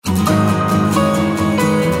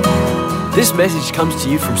This message comes to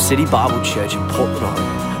you from City Bible Church in Portland,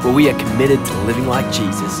 Oregon, where we are committed to living like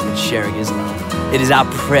Jesus and sharing His love. It is our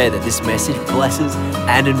prayer that this message blesses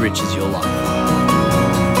and enriches your life.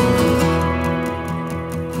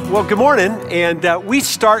 Well, good morning, and we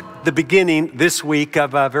start the beginning this week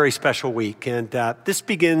of a very special week, and this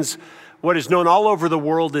begins what is known all over the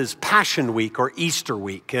world as Passion Week or Easter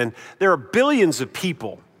Week, and there are billions of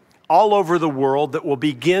people all over the world that will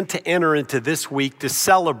begin to enter into this week to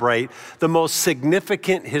celebrate the most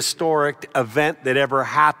significant historic event that ever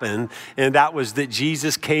happened, and that was that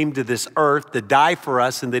Jesus came to this earth to die for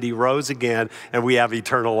us and that He rose again and we have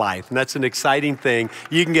eternal life. And that's an exciting thing.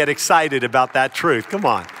 You can get excited about that truth. Come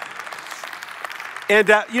on. And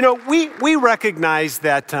we recognize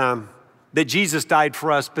that that Jesus died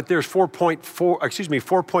for us, but there's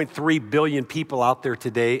 4.3 billion people out there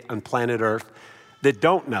today on planet Earth that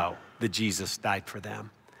don't know that Jesus died for them.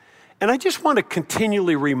 And I just want to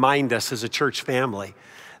continually remind us as a church family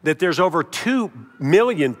that there's over 2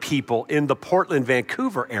 million people in the Portland,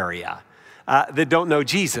 Vancouver area that don't know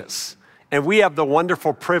Jesus. And we have the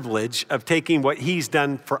wonderful privilege of taking what He's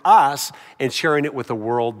done for us and sharing it with a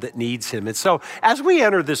world that needs Him. And so as we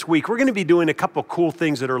enter this week, we're going to be doing a couple cool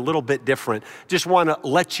things that are a little bit different. Just want to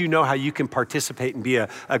let you know how you can participate and be a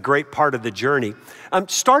great part of the journey.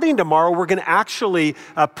 Starting tomorrow, we're going to actually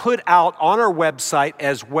put out on our website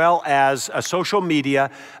as well as social media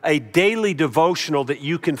a daily devotional that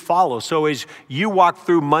you can follow. So as you walk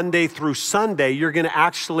through Monday through Sunday, you're going to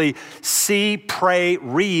actually see, pray,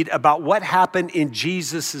 read about what happened in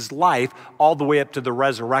Jesus' life all the way up to the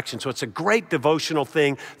resurrection. So it's a great devotional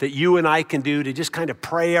thing that you and I can do to just kind of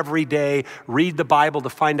pray every day, read the Bible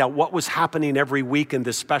to find out what was happening every week in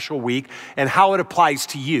this special week and how it applies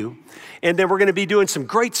to you. And then we're going to be doing some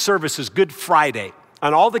great services Good Friday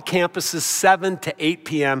on all the campuses, 7 to 8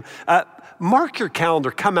 p.m. Mark your calendar,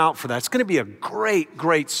 come out for that. It's going to be a great,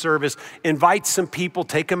 great service. Invite some people,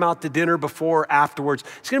 take them out to dinner before or afterwards.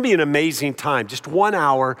 It's going to be an amazing time. Just 1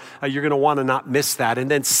 hour, you're going to want to not miss that. And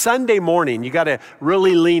then Sunday morning, you got to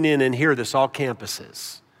really lean in and hear this, all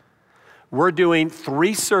campuses. We're doing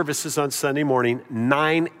 3 services on Sunday morning,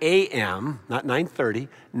 9 a.m., not 9:30,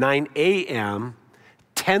 9 a.m.,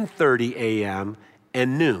 10:30 a.m.,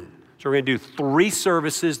 and noon. So we're going to do 3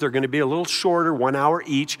 services. They're going to be a little shorter, 1 hour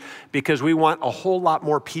each, because we want a whole lot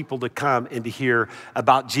more people to come and to hear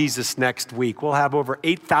about Jesus next week. We'll have over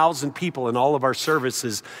 8,000 people in all of our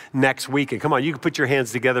services next week. And come on, you can put your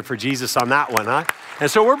hands together for Jesus on that one, huh? And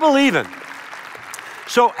so we're believing.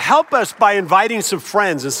 So help us by inviting some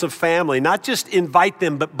friends and some family. Not just invite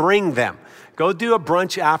them, but bring them. Go do a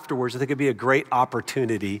brunch afterwards. I think it'd be a great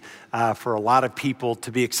opportunity for a lot of people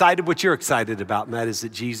to be excited what you're excited about, and that is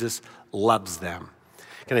that Jesus loves them.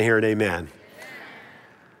 Can I hear an amen?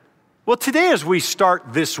 Well, today as we start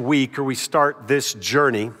this week or we start this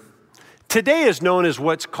journey, today is known as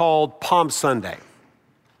what's called Palm Sunday.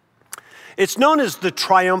 It's known as the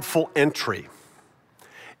Triumphal Entry.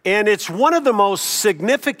 And it's one of the most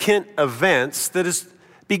significant events that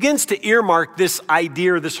begins to earmark this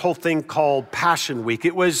idea, this whole thing called Passion Week.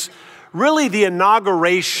 It was really the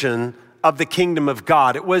inauguration of the kingdom of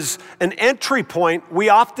God. It was an entry point.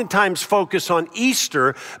 We oftentimes focus on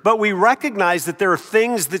Easter, but we recognize that there are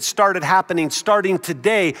things that started happening starting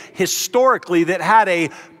today historically that had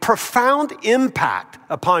a profound impact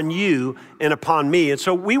upon you and upon me. And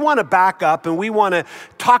so we want to back up and we want to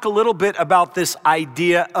talk a little bit about this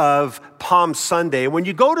idea of Palm Sunday. And when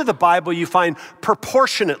you go to the Bible, you find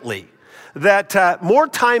proportionately that more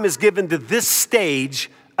time is given to this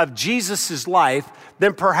stage of Jesus' life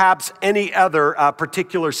than perhaps any other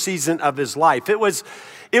particular season of His life. It was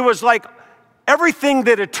like everything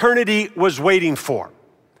that eternity was waiting for.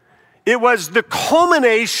 It was the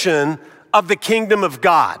culmination of the kingdom of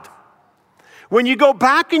God. When you go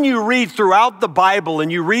back and you read throughout the Bible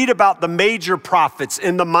and you read about the major prophets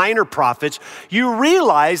and the minor prophets, you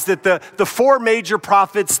realize that the 4 major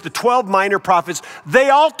prophets, the 12 minor prophets, they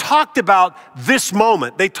all talked about this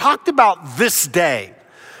moment. They talked about this day.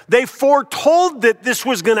 They foretold that this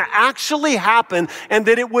was going to actually happen and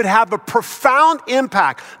that it would have a profound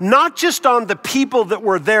impact, not just on the people that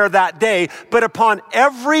were there that day, but upon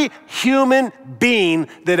every human being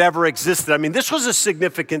that ever existed. I mean, this was a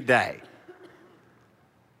significant day.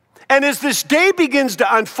 And as this day begins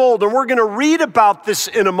to unfold, and we're going to read about this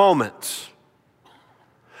in a moment,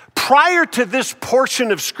 prior to this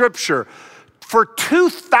portion of Scripture, for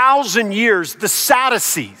 2,000 years, the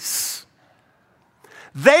Sadducees,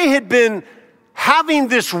 they had been having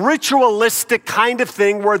this ritualistic kind of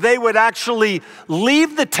thing where they would actually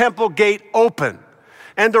leave the temple gate open.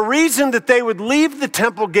 And the reason that they would leave the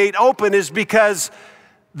temple gate open is because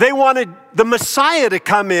They wanted the Messiah to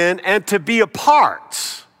come in and to be a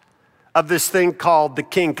part of this thing called the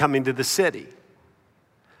king coming to the city.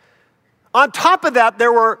 On top of that,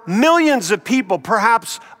 there were millions of people,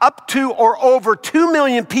 perhaps up to or over 2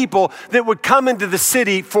 million people that would come into the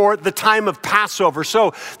city for the time of Passover.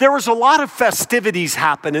 So there was a lot of festivities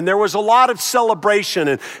happen, and there was a lot of celebration,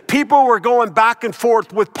 and people were going back and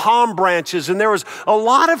forth with palm branches, and there was a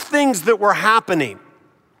lot of things that were happening.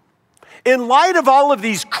 In light of all of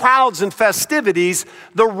these crowds and festivities,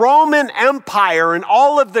 the Roman Empire and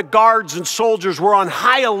all of the guards and soldiers were on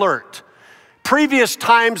high alert. Previous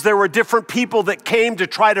times, there were different people that came to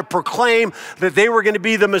try to proclaim that they were going to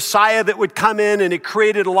be the Messiah that would come in, and it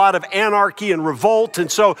created a lot of anarchy and revolt.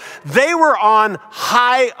 And so they were on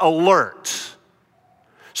high alert.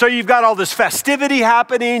 So you've got all this festivity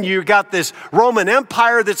happening. You've got this Roman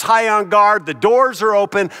Empire that's high on guard. The doors are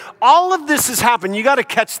open. All of this is happening. You got to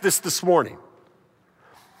catch this morning.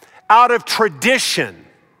 Out of tradition,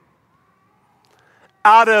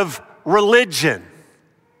 out of religion.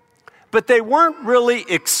 But they weren't really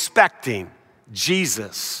expecting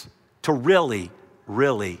Jesus to really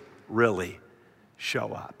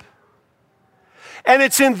show up. And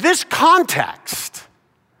it's in this context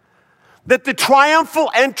that the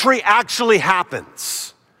triumphal entry actually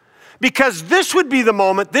happens. Because this would be the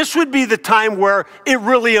moment, this would be the time where it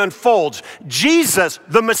really unfolds. Jesus,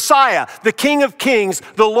 the Messiah, the King of Kings,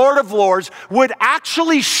 the Lord of Lords, would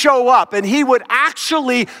actually show up, and he would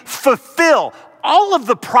actually fulfill all of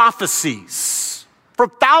the prophecies from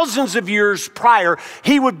thousands of years prior.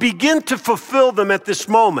 He would begin to fulfill them at this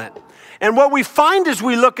moment. And what we find as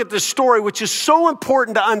we look at this story, which is so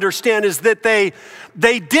important to understand, is that they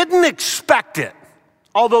didn't expect it.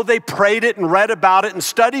 Although they prayed it and read about it and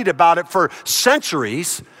studied about it for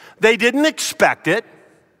centuries, they didn't expect it.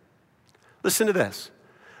 Listen to this.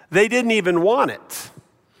 They didn't even want it.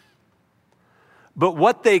 But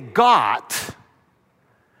what they got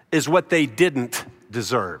is what they didn't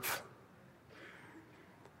deserve.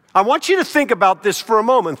 I want you to think about this for a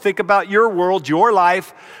moment. Think about your world, your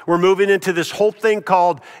life. We're moving into this whole thing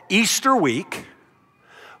called Easter week.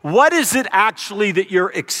 What is it actually that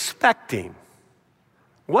you're expecting?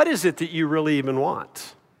 What is it that you really even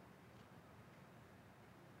want?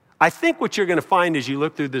 I think what you're going to find as you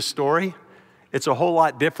look through this story, it's a whole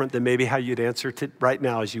lot different than maybe how you'd answer to right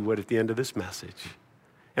now as you would at the end of this message.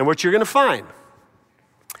 And what you're going to find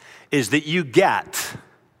is that you get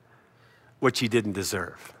what you didn't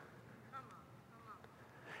deserve.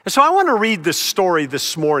 And so I want to read this story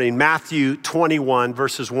this morning, Matthew 21,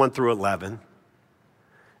 verses 1 through 11.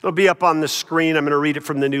 It'll be up on the screen. I'm going to read it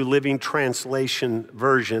from the New Living Translation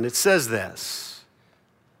version. It says this: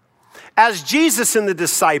 As Jesus and the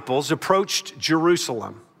disciples approached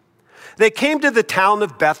Jerusalem, they came to the town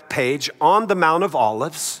of Bethphage on the Mount of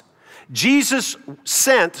Olives. Jesus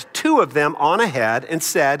sent two of them on ahead and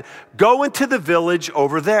said, "Go into the village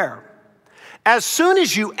over there. As soon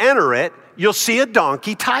as you enter it, you'll see a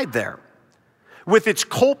donkey tied there with its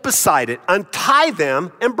colt beside it. Untie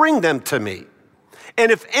them and bring them to me.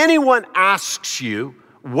 And if anyone asks you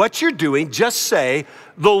what you're doing, just say,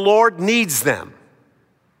 'The Lord needs them.'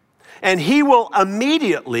 And he will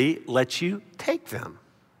immediately let you take them."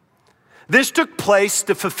 This took place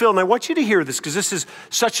to fulfill, and I want you to hear this because this is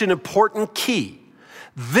such an important key.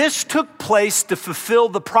 This took place to fulfill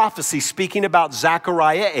the prophecy, speaking about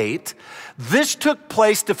Zechariah 8. This took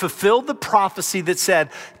place to fulfill the prophecy that said,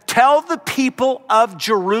 "Tell the people of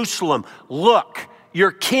Jerusalem, look,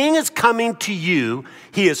 your king is coming to you.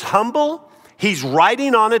 He is humble. He's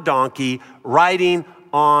riding on a donkey, riding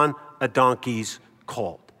on a donkey's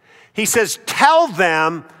colt." He says, tell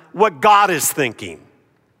them what God is thinking.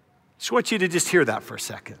 I just want you to just hear that for a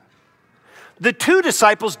second. The two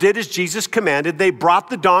disciples did as Jesus commanded. They brought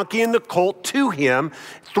the donkey and the colt to him,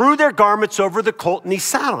 threw their garments over the colt, and he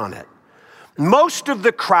sat on it. Most of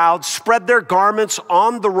the crowd spread their garments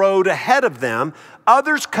on the road ahead of them.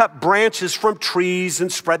 Others cut branches from trees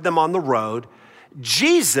and spread them on the road.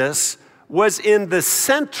 Jesus was in the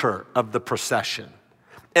center of the procession,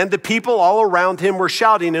 and the people all around him were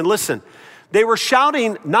shouting. And listen, they were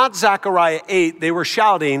shouting not Zechariah 8, they were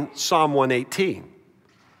shouting Psalm 118.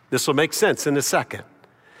 This will make sense in a second.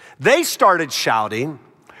 They started shouting,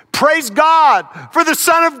 "Praise God for the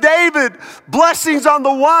Son of David. Blessings on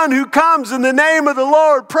the one who comes in the name of the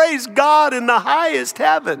Lord. Praise God in the highest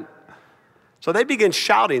heaven." So they began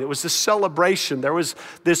shouting. It was this celebration. There was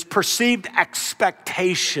this perceived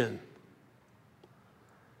expectation.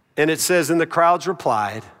 And it says, and the crowds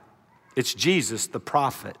replied, "It's Jesus, the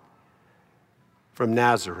prophet from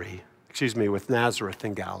with Nazareth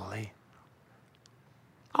in Galilee."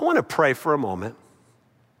 I want to pray for a moment.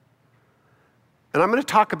 And I'm going to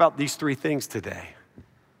talk about these three things today,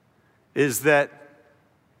 is that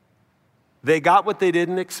they got what they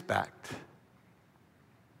didn't expect,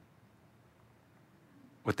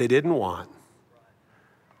 what they didn't want,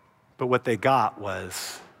 but what they got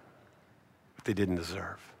was what they didn't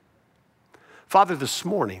deserve. Father, this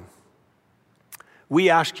morning, we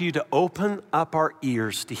ask you to open up our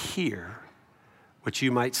ears to hear what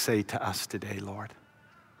you might say to us today, Lord.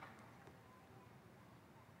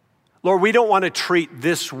 Lord, we don't want to treat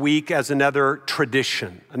this week as another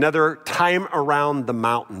tradition, another time around the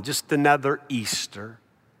mountain, just another Easter.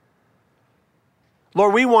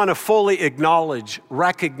 Lord, we want to fully acknowledge,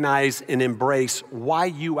 recognize, and embrace why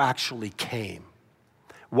you actually came,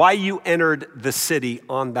 why you entered the city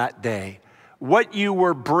on that day, what you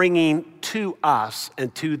were bringing to us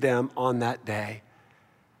and to them on that day.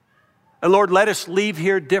 And Lord, let us leave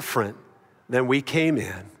here different than we came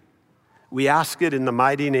in. We ask it in the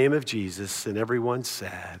mighty name of Jesus, and everyone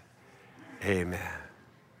said, amen.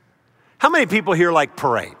 How many people here like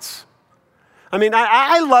parades? I mean,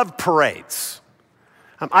 I love parades.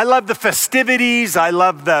 I love the festivities. I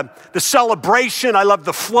love the celebration. I love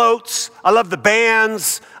the floats. I love the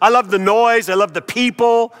bands. I love the noise. I love the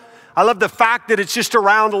people. I love the fact that it's just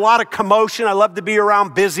around a lot of commotion. I love to be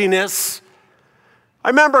around busyness. I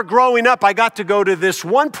remember growing up, I got to go to this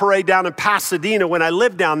one parade down in Pasadena when I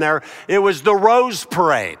lived down there. It was the Rose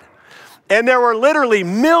Parade. And there were literally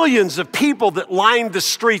millions of people that lined the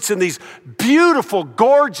streets, and these beautiful,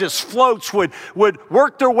 gorgeous floats would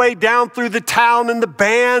work their way down through the town, and the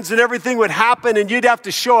bands and everything would happen, and you'd have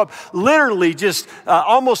to show up literally just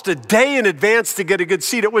almost a day in advance to get a good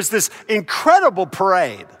seat. It was this incredible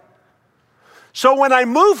parade. So when I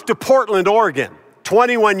moved to Portland, Oregon,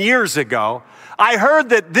 21 years ago, I heard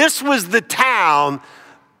that this was the town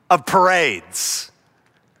of parades.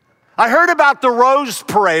 I heard about the Rose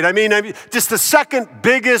Parade. I mean, just the second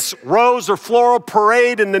biggest rose or floral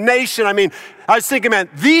parade in the nation. I mean, I was thinking, man,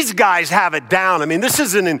 these guys have it down. I mean, this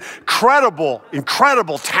is an incredible,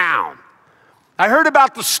 incredible town. I heard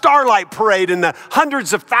about the Starlight Parade and the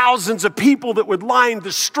hundreds of thousands of people that would line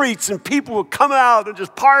the streets, and people would come out and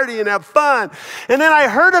just party and have fun. And then I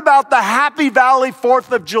heard about the Happy Valley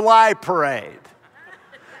 4th of July Parade.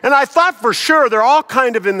 And I thought for sure they're all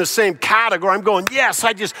kind of in the same category. I'm going, yes,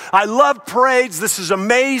 I love parades. This is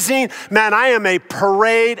amazing. Man, I am a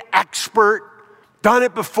parade expert. Done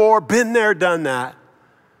it before, been there, done that.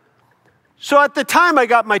 So at the time, I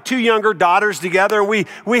got my two younger daughters together, and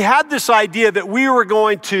we had this idea that we were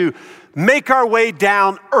going to make our way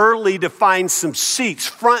down early to find some seats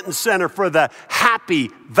front and center for the Happy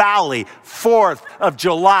Valley 4th of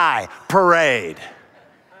July Parade.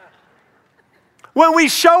 When we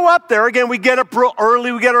show up there, again, we get up real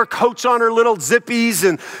early, we get our coats on, our little zippies,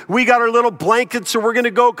 and we got our little blankets, and we're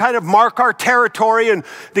gonna go kind of mark our territory, and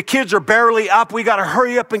the kids are barely up. We gotta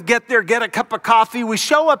hurry up and get there, get a cup of coffee. We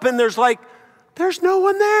show up, and there's no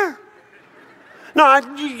one there. No,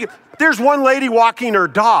 there's one lady walking her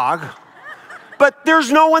dog, but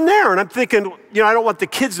there's no one there. And I'm thinking, I don't want the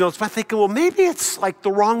kids to know, so I'm thinking, well, maybe it's like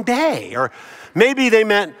the wrong day, or maybe they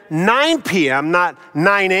meant 9 p.m., not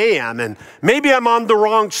 9 a.m., and maybe I'm on the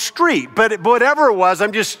wrong street. But whatever it was,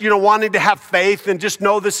 I'm just, wanting to have faith and just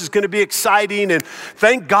know this is going to be exciting. And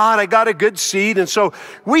thank God I got a good seat. And so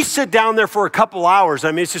we sit down there for a couple hours.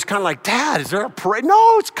 I mean, it's just kind of like, Dad, is there a parade?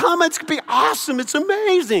 No, it's coming. It's going to be awesome. It's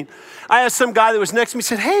amazing. I asked some guy that was next to me,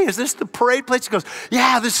 said, hey, is this the parade place? He goes,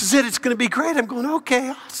 yeah, this is it. It's going to be great. I'm going, okay,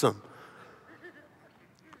 awesome.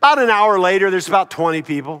 About an hour later, there's about 20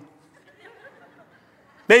 people.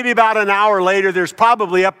 Maybe about an hour later, there's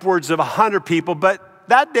probably upwards of 100 people. But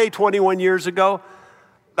that day, 21 years ago,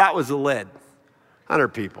 that was the lid, 100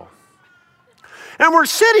 people. And we're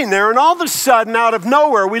sitting there, and all of a sudden, out of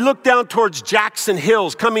nowhere, we look down towards Jackson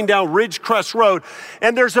Hills, coming down Ridgecrest Road,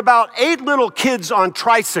 and there's about 8 little kids on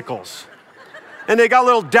tricycles. And they got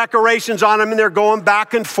little decorations on them, and they're going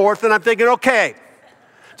back and forth, and I'm thinking, okay,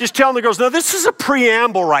 just telling the girls, no, this is a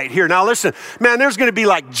preamble right here. Now listen, man, there's gonna be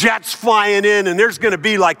like jets flying in, and there's gonna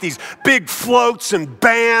be like these big floats and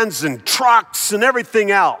bands and trucks and everything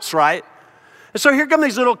else, right? And so here come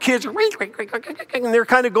these little kids, and they're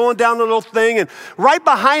kind of going down the little thing, and right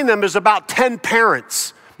behind them is about 10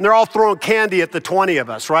 parents. And they're all throwing candy at the 20 of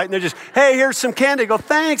us, right? And they're just, hey, here's some candy. I go,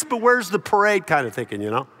 thanks, but where's the parade kind of thinking,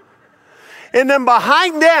 And then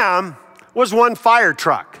behind them was one fire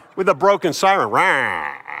truck with a broken siren.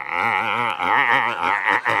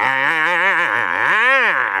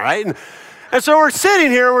 Right? And so we're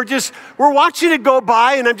sitting here, we're watching it go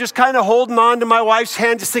by, and I'm just kind of holding on to my wife's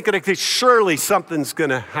hand, just thinking, okay, surely something's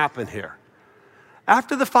gonna happen here.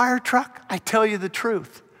 After the fire truck, I tell you the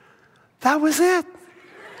truth, That was it.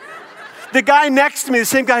 The guy next to me, the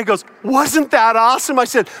same guy, goes, wasn't that awesome? I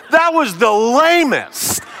said, that was the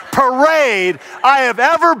lamest parade I have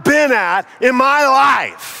ever been at in my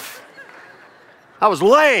life. That was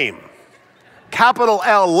lame. Capital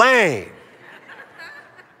L, lame.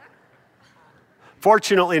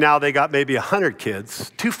 Fortunately, now they got maybe 100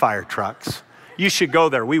 kids, 2 fire trucks. You should go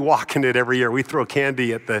there. We walk in it every year. We throw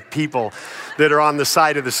candy at the people that are on the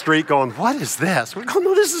side of the street going, what is this? We go,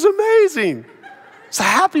 no, this is amazing. It's a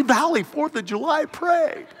Happy Valley 4th of July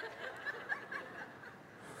parade.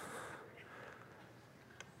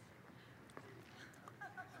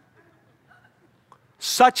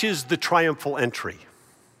 Such is the triumphal entry.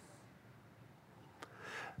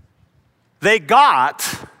 They got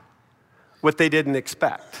what they didn't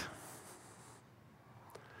expect.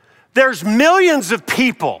 There's millions of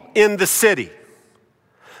people in the city.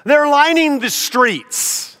 They're lining the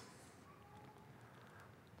streets.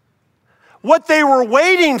 What they were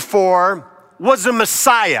waiting for was a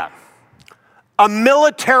Messiah, a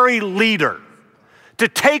military leader to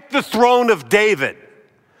take the throne of David.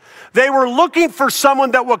 They were looking for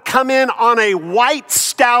someone that would come in on a white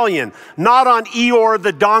stallion, not on Eeyore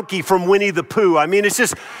the donkey from Winnie the Pooh. I mean, it's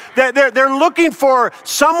just, they're looking for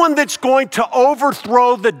someone that's going to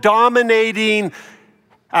overthrow the dominating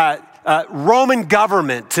Roman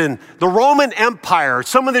government and the Roman Empire,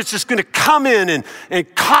 someone that's just going to come in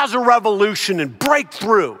and cause a revolution and break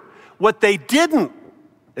through. What they didn't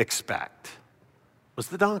expect was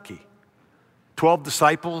the donkey. 12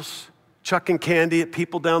 disciples chucking candy at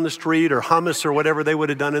people down the street, or hummus, or whatever they would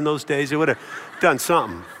have done in those days. They would have done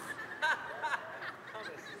something.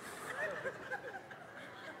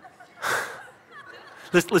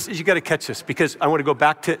 Listen, you got to catch this, because I want to go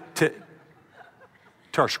back to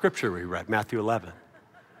our scripture we read, Matthew 11.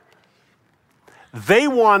 They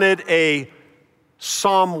wanted a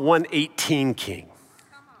Psalm 118 king.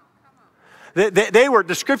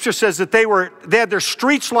 The scripture says that they had their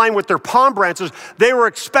streets lined with their palm branches. They were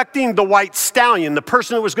expecting the white stallion, the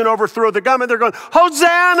person that was going to overthrow the government. They're going,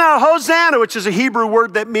 Hosanna, Hosanna, which is a Hebrew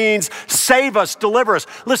word that means save us, deliver us.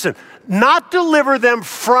 Listen, not deliver them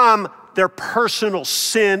from their personal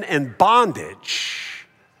sin and bondage,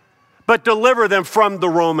 but deliver them from the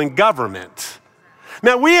Roman government.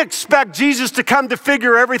 Now, we expect Jesus to come to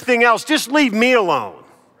figure everything else. Just leave me alone.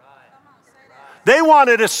 They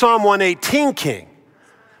wanted a Psalm 118 king.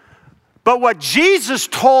 But what Jesus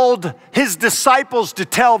told his disciples to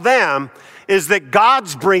tell them is that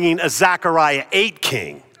God's bringing a Zechariah 8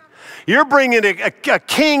 king. You're bringing a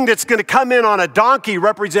king that's going to come in on a donkey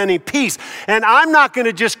representing peace. And I'm not going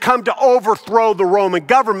to just come to overthrow the Roman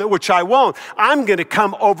government, which I won't. I'm going to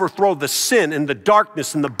come overthrow the sin and the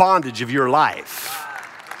darkness and the bondage of your life.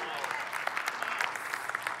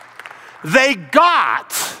 They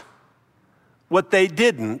got what they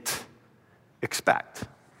didn't expect.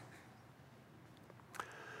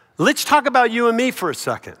 Let's talk about you and me for a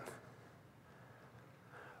second.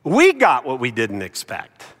 We got what we didn't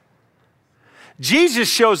expect. Jesus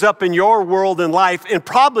shows up in your world and life in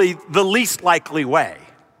probably the least likely way.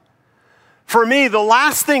 For me, the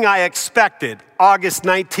last thing I expected, August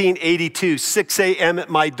 1982, 6 a.m. at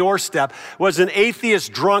my doorstep, was an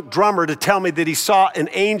atheist drunk drummer to tell me that he saw an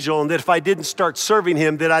angel and that if I didn't start serving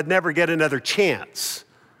him, that I'd never get another chance.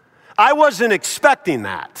 I wasn't expecting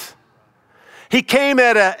that. He came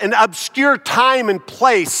at an obscure time and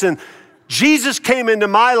place, and Jesus came into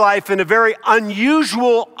my life in a very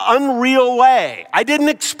unusual, unreal way. I didn't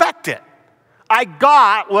expect it. I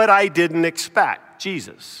got what I didn't expect,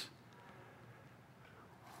 Jesus.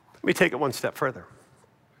 Let me take it one step further.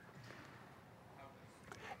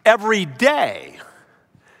 Every day,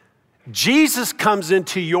 Jesus comes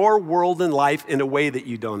into your world and life in a way that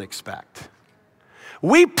you don't expect.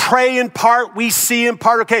 We pray in part, we see in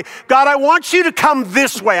part. Okay, God, I want you to come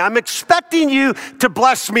this way. I'm expecting you to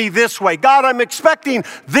bless me this way. God, I'm expecting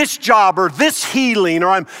this job or this healing, or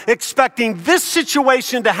I'm expecting this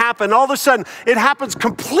situation to happen. All of a sudden, it happens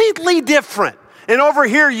completely different. And over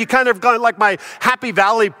here, you kind of go like my Happy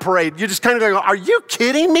Valley parade. You just kind of go, are you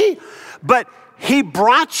kidding me? But he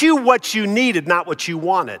brought you what you needed, not what you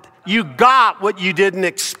wanted. You got what you didn't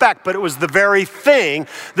expect, but it was the very thing,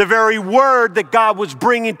 the very word that God was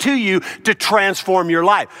bringing to you to transform your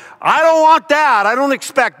life. I don't want that. I don't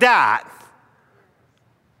expect that.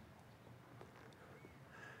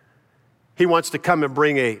 He wants to come and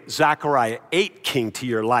bring a Zechariah 8 king to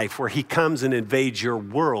your life, where he comes and invades your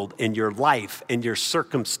world and your life and your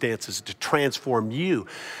circumstances to transform you,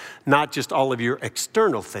 not just all of your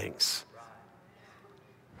external things.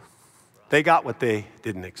 They got what they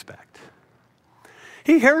didn't expect.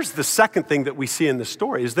 Here's the second thing that we see in the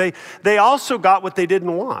story is they also got what they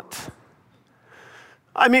didn't want.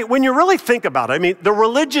 I mean, when you really think about it, I mean, the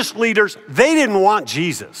religious leaders, they didn't want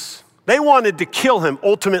Jesus. They wanted to kill him,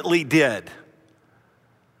 ultimately did.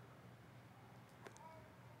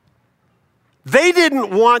 They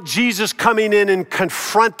didn't want Jesus coming in and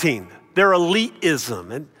confronting their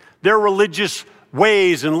elitism and their religious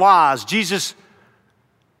ways and laws. Jesus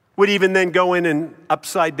would even then go in and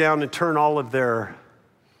upside down and turn all of their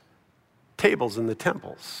tables in the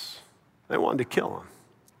temples. They wanted to kill him.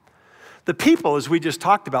 The people, as we just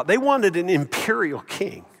talked about, they wanted an imperial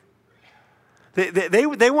king. They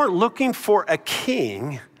weren't looking for a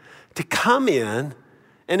king to come in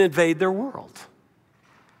and invade their world.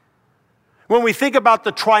 When we think about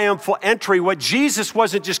the triumphal entry, what Jesus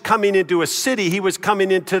wasn't just coming into a city, he was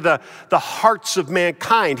coming into the hearts of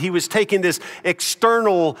mankind. He was taking this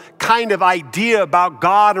external kind of idea about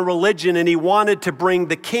God and religion, and he wanted to bring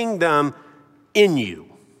the kingdom in you.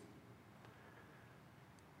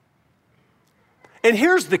 And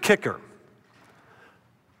here's the kicker.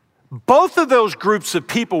 Both of those groups of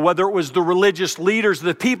people, whether it was the religious leaders,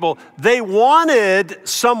 the people, they wanted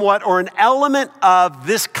somewhat or an element of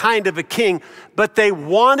this kind of a king, but they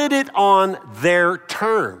wanted it on their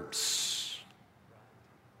terms.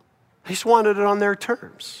 They just wanted it on their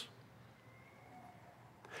terms.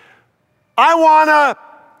 I want a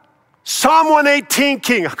Psalm 118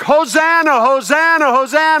 king. Hosanna, Hosanna,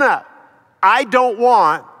 Hosanna. I don't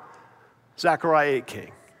want Zechariah 8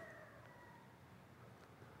 king.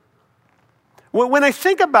 When I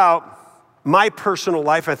think about my personal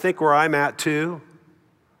life, I think where I'm at too,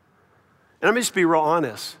 and I'm just be real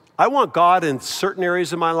honest. I want God in certain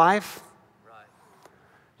areas of my life.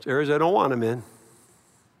 There's areas I don't want him in.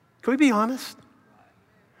 Can we be honest?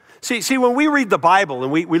 See, when we read the Bible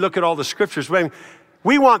and we look at all the scriptures,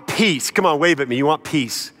 we want peace. Come on, wave at me. You want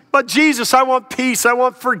peace. But Jesus, I want peace. I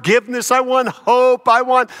want forgiveness. I want hope. I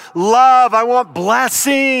want love. I want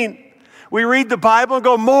blessing. We read the Bible and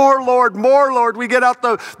go, more, Lord, more, Lord. We get out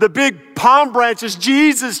the big palm branches.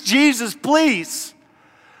 Jesus, Jesus, please.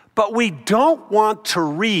 But we don't want to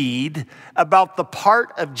read about the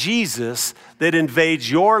part of Jesus that invades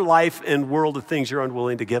your life and world of things you're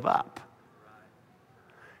unwilling to give up.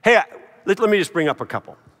 Hey, let me just bring up a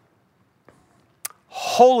couple.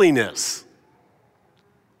 Holiness.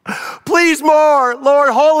 Please more, Lord,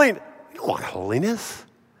 holiness. We don't want holiness.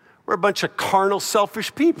 We're a bunch of carnal,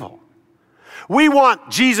 selfish people. We want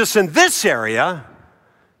Jesus in this area.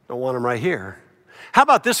 Don't want him right here. How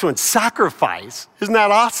about this one? Sacrifice. Isn't that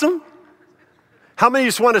awesome? How many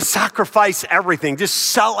just want to sacrifice everything? Just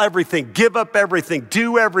sell everything, give up everything,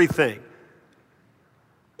 do everything.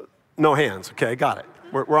 No hands. Okay, got it.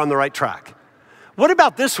 We're on the right track. What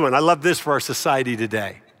about this one? I love this for our society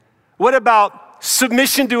today. What about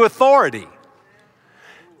submission to authority?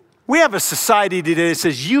 We have a society today that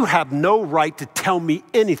says, you have no right to tell me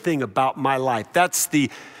anything about my life. That's the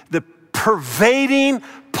pervading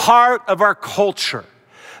part of our culture.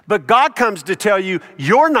 But God comes to tell you,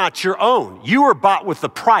 you're not your own. You were bought with a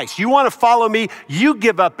price. You want to follow me? You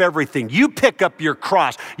give up everything. You pick up your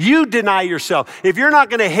cross. You deny yourself. If you're not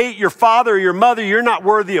going to hate your father or your mother, you're not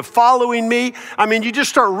worthy of following me. I mean, you just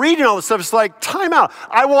start reading all this stuff. It's like, time out.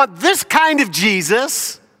 I want this kind of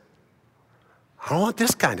Jesus. I don't want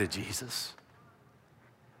this kind of Jesus.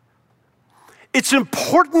 It's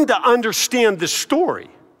important to understand the story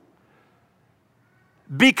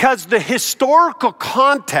because the historical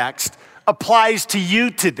context applies to you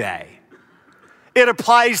today. It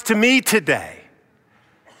applies to me today.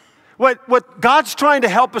 What God's trying to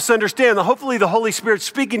help us understand, and hopefully the Holy Spirit's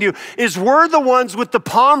speaking to you, is we're the ones with the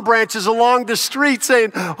palm branches along the street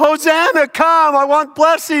saying, Hosanna, come, I want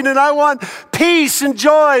blessing and I want peace and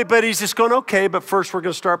joy. But he's just going, okay, but first we're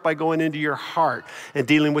going to start by going into your heart and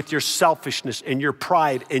dealing with your selfishness and your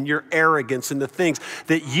pride and your arrogance and the things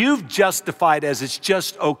that you've justified as it's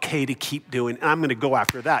just okay to keep doing. And I'm going to go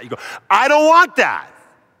after that. You go, I don't want that.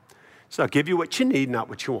 So I'll give you what you need, not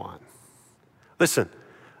what you want. Listen.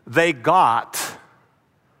 They got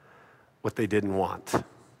what they didn't want. A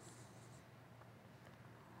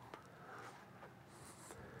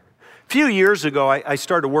few years ago, I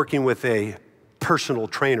started working with a personal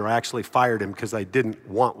trainer. I actually fired him because I didn't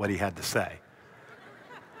want what he had to say.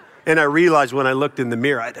 And I realized when I looked in the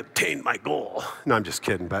mirror, I'd obtained my goal. No, I'm just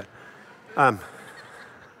kidding, but I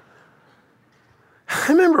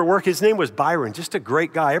remember working, his name was Byron, just a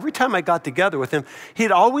great guy. Every time I got together with him,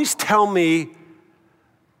 he'd always tell me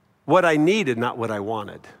what I needed, not what I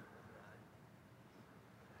wanted.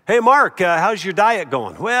 Hey, Mark, how's your diet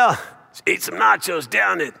going? Well, ate some nachos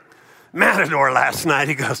down at Matador last night.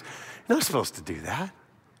 He goes, you're not supposed to do that.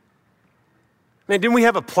 Man, didn't we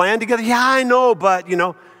have a plan together? Yeah, I know, but, he's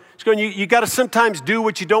going, you got to sometimes do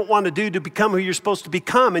what you don't want to do to become who you're supposed to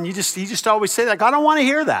become. And he just always say that. I don't want to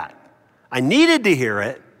hear that. I needed to hear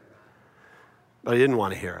it, but I didn't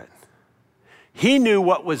want to hear it. He knew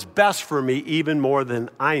what was best for me even more than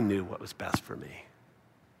I knew what was best for me.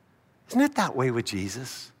 Isn't it that way with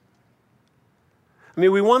Jesus? I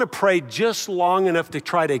mean, we want to pray just long enough to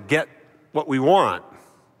try to get what we want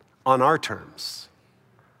on our terms.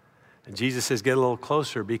 And Jesus says, get a little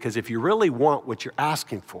closer, because if you really want what you're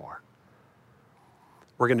asking for,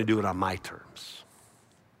 we're going to do it on my terms.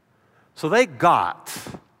 So they got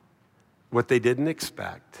what they didn't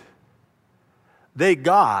expect. They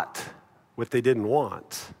got what they didn't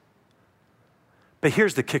want. But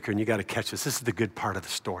here's the kicker, and you got to catch this. This is the good part of the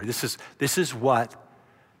story. This is what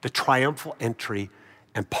the triumphal entry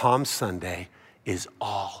and Palm Sunday is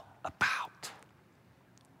all about.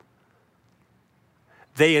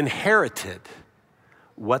 They inherited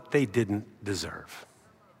what they didn't deserve.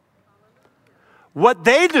 What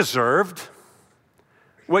they deserved,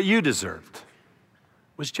 what you deserved,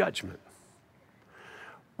 was judgment.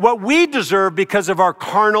 What we deserve because of our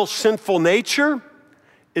carnal, sinful nature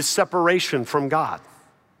is separation from God.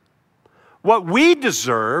 What we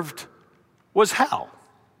deserved was hell.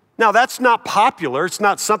 Now, that's not popular. It's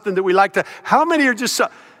not something that we like to. How many are just so?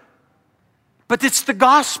 But it's the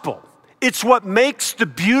gospel. It's what makes the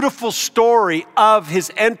beautiful story of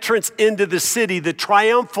his entrance into the city, the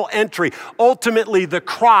triumphal entry, ultimately the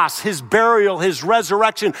cross, his burial, his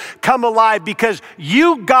resurrection, come alive, because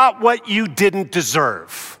you got what you didn't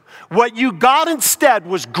deserve. What you got instead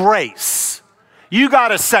was grace. You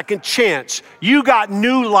got a second chance. You got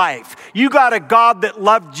new life. You got a God that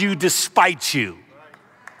loved you despite you.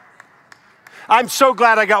 I'm so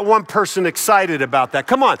glad I got one person excited about that.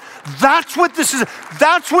 Come on. That's what this is.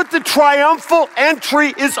 That's what the triumphal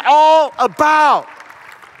entry is all about.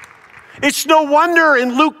 It's no wonder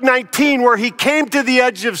in Luke 19, where he came to the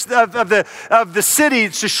edge of the city,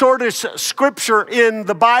 it's the shortest scripture in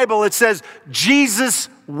the Bible, it says, Jesus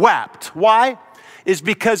wept. Why? Is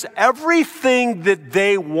because everything that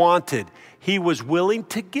they wanted, he was willing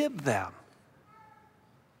to give them.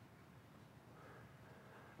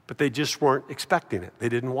 But they just weren't expecting it. They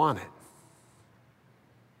didn't want it.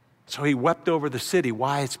 So he wept over the city.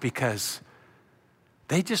 Why? It's because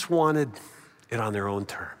they just wanted it on their own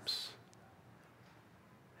terms.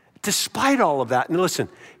 Despite all of that, and listen,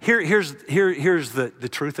 here's the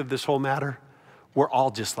truth of this whole matter. We're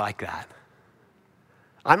all just like that.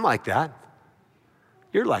 I'm like that.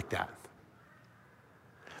 You're like that.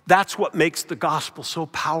 That's what makes the gospel so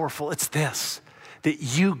powerful. It's this, that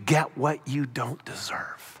you get what you don't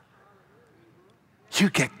deserve. You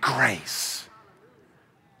get grace.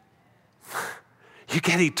 You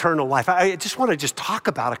get eternal life. I just want to talk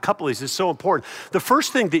about a couple of these. It's so important. The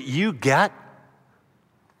first thing that you get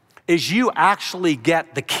is you actually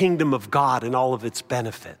get the kingdom of God and all of its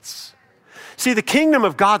benefits. See, the kingdom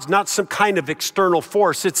of God's not some kind of external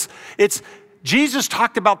force. It's Jesus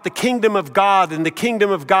talked about the kingdom of God, and the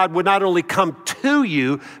kingdom of God would not only come to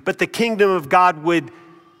you, but the kingdom of God would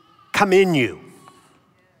come in you.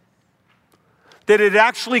 That it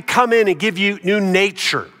actually come in and give you new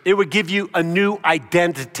nature. It would give you a new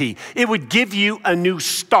identity. It would give you a new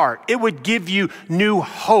start. It would give you new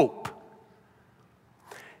hope.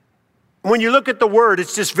 When you look at the word,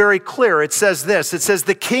 it's just very clear. It says this. It says,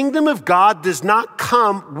 the kingdom of God does not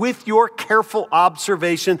come with your careful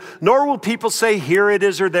observation, nor will people say, here it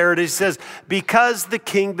is or there it is. It says, because the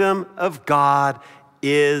kingdom of God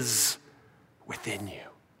is within you.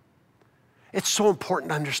 It's so important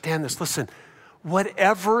to understand this. Listen,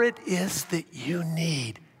 whatever it is that you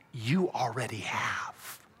need, you already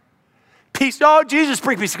have. Peace. Oh, Jesus,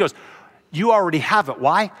 bring peace. He goes, you already have it.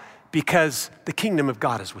 Why? Because the kingdom of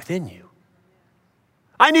God is within you.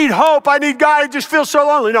 I need hope. I need God. I just feel so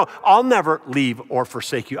lonely. No, I'll never leave or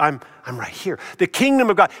forsake you. I'm right here. The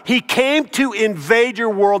kingdom of God. He came to invade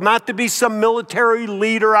your world, not to be some military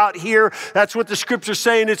leader out here. That's what the scripture's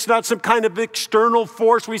saying. It's not some kind of external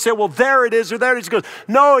force where you say, well, there it is or there it is. He goes,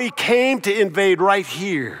 no, he came to invade right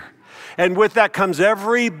here. And with that comes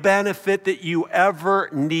every benefit that you ever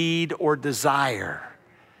need or desire.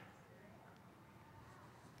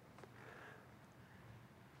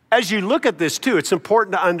 As you look at this too, it's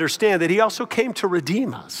important to understand that he also came to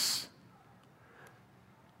redeem us.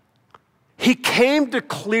 He came to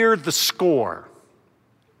clear the score.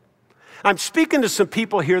 I'm speaking to some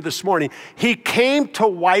people here this morning. He came to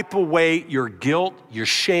wipe away your guilt, your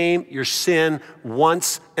shame, your sin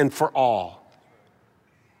once and for all.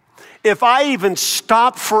 If I even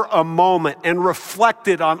stopped for a moment and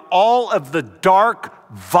reflected on all of the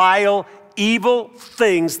dark, vile, evil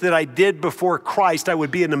things that I did before Christ, I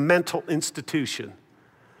would be in a mental institution.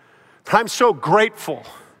 But I'm so grateful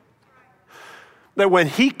that when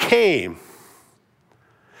he came,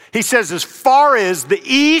 he says, as far as the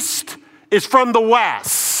east is from the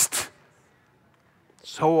west,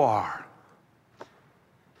 so are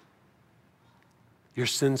your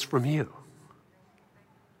sins from you.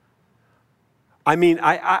 I mean,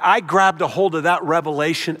 I grabbed a hold of that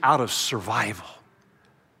revelation out of survival.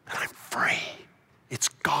 And I'm free. It's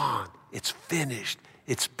gone. It's finished.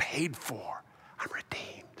 It's paid for. I'm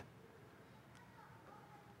redeemed.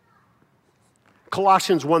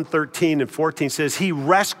 Colossians 1:13 and 14 says, he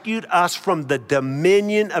rescued us from the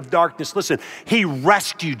dominion of darkness. Listen, he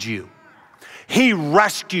rescued you. He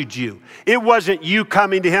rescued you. It wasn't you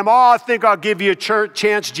coming to him, oh, I think I'll give you a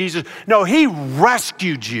chance, Jesus. No, he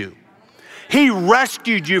rescued you. He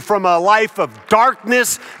rescued you from a life of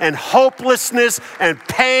darkness and hopelessness and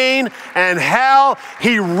pain and hell.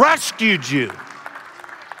 He rescued you.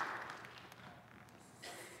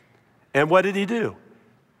 And what did he do?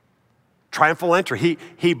 Triumphal entry.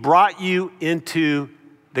 He brought you into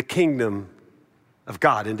the kingdom of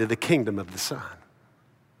God, into the kingdom of the Son.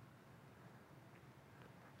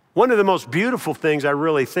 One of the most beautiful things I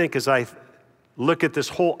really think as I look at this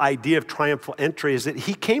whole idea of triumphal entry is that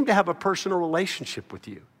he came to have a personal relationship with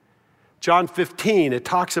you. John 15, it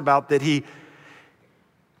talks about that he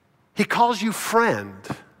calls you friend.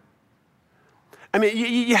 I mean,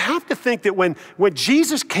 you have to think that when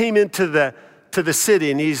Jesus came into the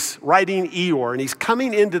city and he's riding Eeyore and he's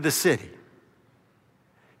coming into the city,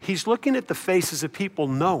 he's looking at the faces of people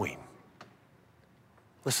knowing,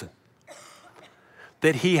 listen,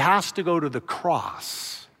 that he has to go to the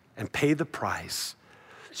cross and pay the price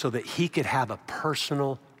so that he could have a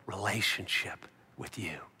personal relationship with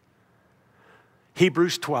you.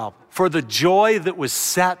 Hebrews 12, for the joy that was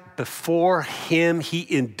set before him, he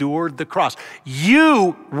endured the cross.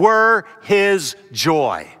 You were his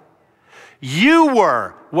joy. You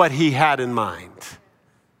were what he had in mind.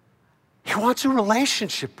 He wants a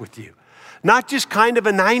relationship with you. Not just kind of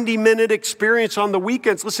a 90-minute experience on the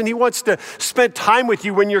weekends. Listen, he wants to spend time with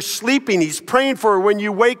you when you're sleeping. He's praying for you when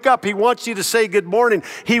you wake up. He wants you to say good morning.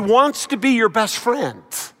 He wants to be your best friend.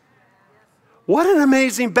 What an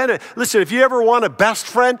amazing benefit. Listen, if you ever want a best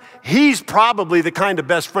friend, he's probably the kind of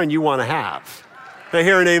best friend you want to have. Can I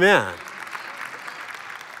hear an amen?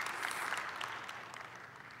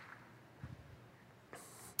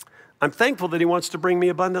 I'm thankful that he wants to bring me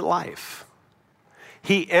abundant life.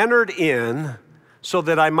 He entered in so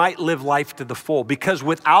that I might live life to the full, because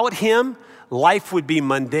without him, life would be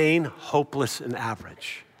mundane, hopeless, and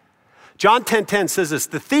average. John 10:10 says this,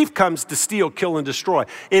 the thief comes to steal, kill, and destroy.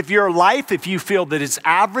 If your life, if you feel that it's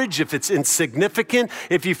average, if it's insignificant,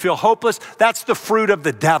 if you feel hopeless, that's the fruit of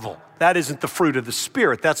the devil. That isn't the fruit of the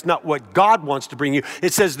Spirit. That's not what God wants to bring you.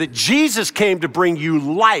 It says that Jesus came to bring you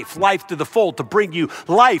life, life to the full, to bring you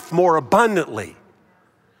life more abundantly.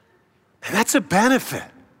 And that's a benefit.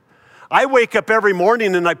 I wake up every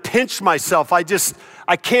morning and I pinch myself. I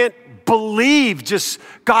can't believe just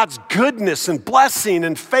God's goodness and blessing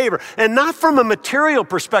and favor. And not from a material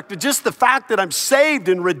perspective, just the fact that I'm saved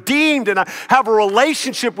and redeemed and I have a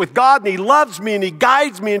relationship with God and he loves me and he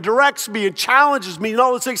guides me and directs me and challenges me and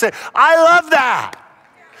all those things. I love that.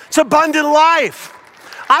 It's abundant life.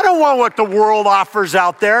 I don't want what the world offers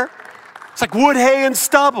out there. It's like wood, hay, and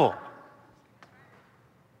stubble.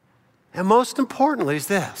 And most importantly is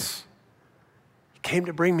this. He came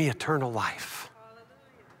to bring me eternal life.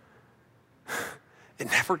 It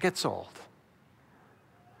never gets old.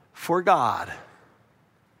 For God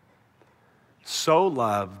so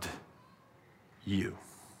loved you.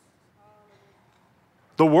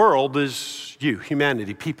 The world is you,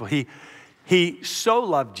 humanity, people. He so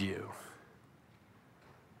loved you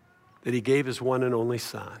that he gave his one and only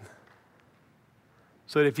Son.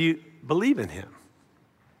 So that if you believe in him,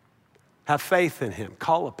 have faith in him,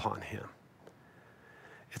 call upon him,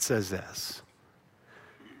 it says this,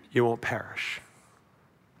 you won't perish,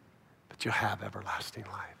 but you'll have everlasting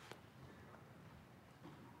life.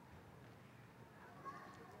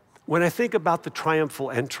 When I think about the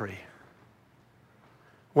triumphal entry,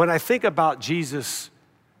 when I think about Jesus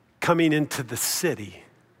coming into the city,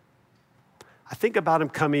 I think about him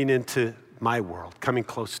coming into my world, coming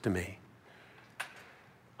close to me.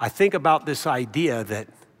 I think about this idea that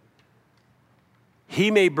he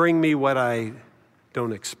may bring me what I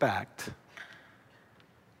don't expect.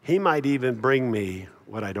 He might even bring me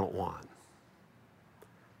what I don't want.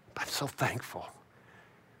 I'm so thankful.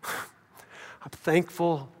 I'm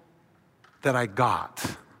thankful that I got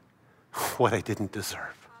what I didn't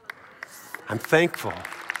deserve. I'm thankful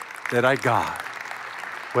that I got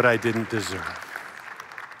what I didn't deserve.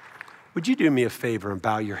 Would you do me a favor and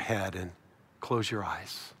bow your head and close your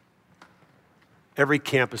eyes? Every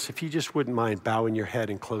campus, if you just wouldn't mind bowing your head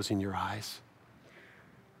and closing your eyes.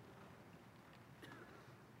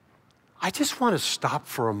 I just want to stop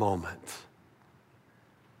for a moment.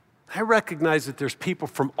 I recognize that there's people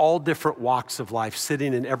from all different walks of life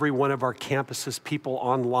sitting in every one of our campuses, people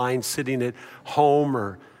online, sitting at home,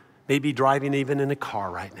 or maybe driving even in a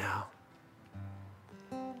car right now.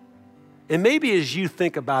 And maybe as you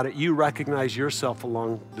think about it, you recognize yourself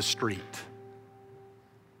along the street.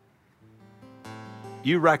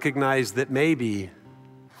 You recognize that maybe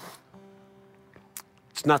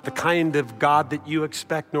it's not the kind of God that you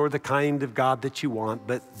expect, nor the kind of God that you want,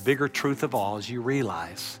 but bigger truth of all is you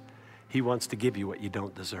realize He wants to give you what you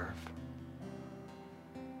don't deserve.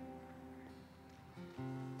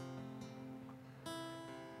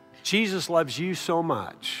 Jesus loves you so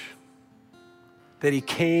much that He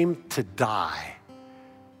came to die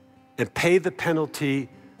and pay the penalty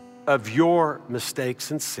of your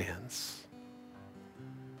mistakes and sins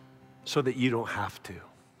so that you don't have to.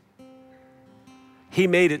 He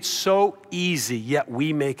made it so easy, yet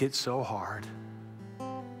we make it so hard.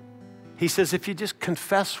 He says, if you just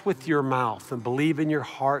confess with your mouth and believe in your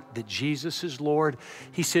heart that Jesus is Lord,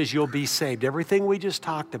 He says you'll be saved. Everything we just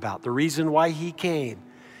talked about, the reason why He came,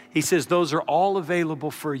 He says those are all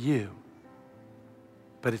available for you.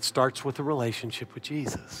 But it starts with a relationship with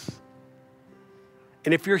Jesus.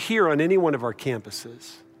 And if you're here on any one of our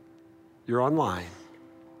campuses, you're online,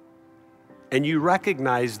 and you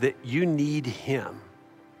recognize that you need Him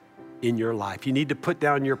in your life. You need to put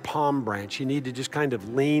down your palm branch. You need to just kind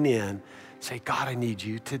of lean in, say, God, I need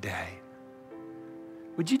you today.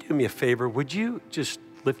 Would you do me a favor? Would you just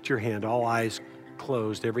lift your hand, all eyes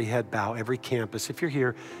closed, every head bow, every campus? If you're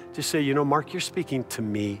here, just say, Mark, you're speaking to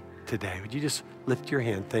me today. Would you just lift your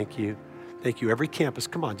hand? Thank you. Thank you. Every campus,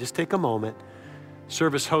 come on, just take a moment.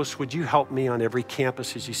 Service hosts, would you help me on every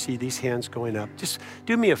campus as you see these hands going up? Just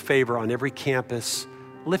do me a favor on every campus.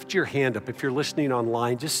 Lift your hand up. If you're listening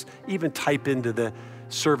online, just even type into the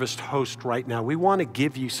service host right now. We want to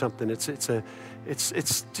give you something. It's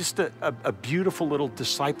just a beautiful little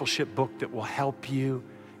discipleship book that will help you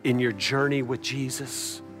in your journey with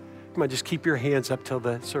Jesus. Come on, just keep your hands up till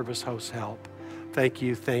the service hosts help. Thank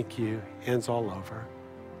you, thank you. Hands all over.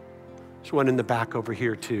 There's one in the back over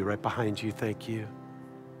here too, right behind you. Thank you.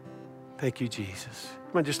 Thank you, Jesus.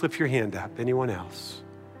 Come on, just lift your hand up. Anyone else?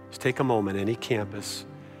 Just take a moment, any campus.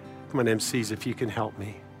 Come on, MCs, if you can help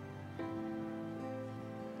me.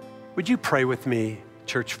 Would you pray with me,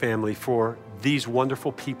 church family, for these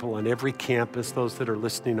wonderful people on every campus, those that are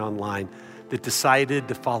listening online, that decided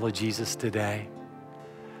to follow Jesus today?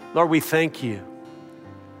 Lord, we thank you.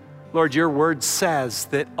 Lord, your word says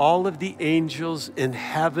that all of the angels in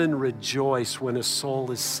heaven rejoice when a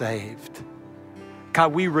soul is saved.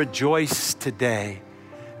 God, we rejoice today,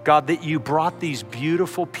 God, that you brought these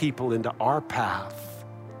beautiful people into our path.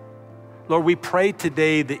 Lord, we pray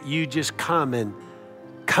today that you just come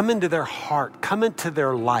into their heart, come into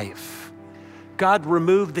their life. God,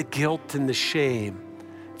 remove the guilt and the shame.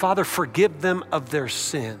 Father, forgive them of their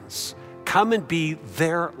sins. Come and be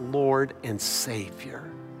their Lord and Savior.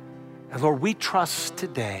 And Lord, we trust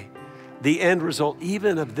today the end result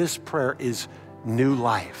even of this prayer is new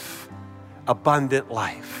life, abundant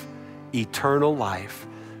life, eternal life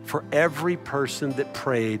for every person that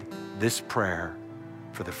prayed this prayer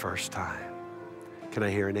for the first time. Can I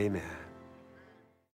hear an amen?